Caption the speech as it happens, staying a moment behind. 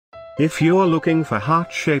If you're looking for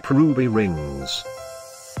heart-shaped ruby rings,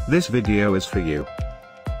 this video is for you.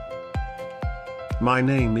 My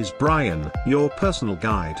name is Brian, your personal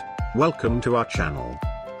guide. Welcome to our channel.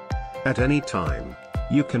 At any time,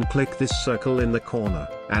 you can click this circle in the corner,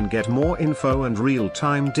 and get more info and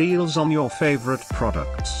real-time deals on your favorite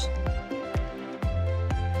products.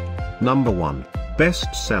 Number 1.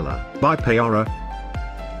 Bestseller, by Peora.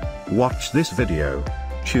 Watch this video.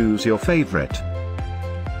 Choose your favorite.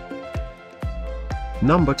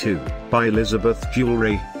 Number 2, by Elizabeth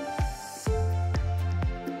Jewelry.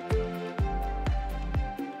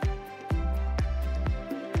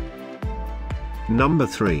 Number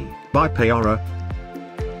 3, by Peora.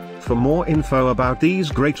 For more info about these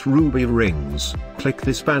great ruby rings, click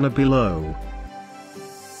this banner below.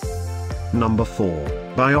 Number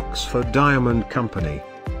 4, by Oxford Diamond Company.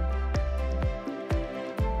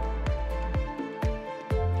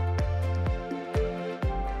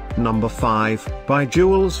 Number 5, by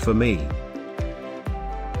Jewels for Me.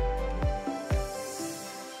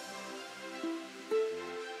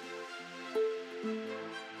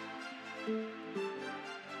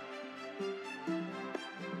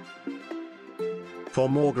 For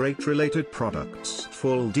more great related products,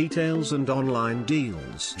 full details and online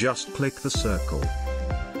deals, just click the circle.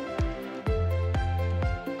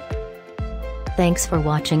 Thanks for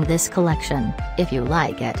watching this collection. If you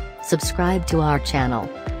like it, subscribe to our channel.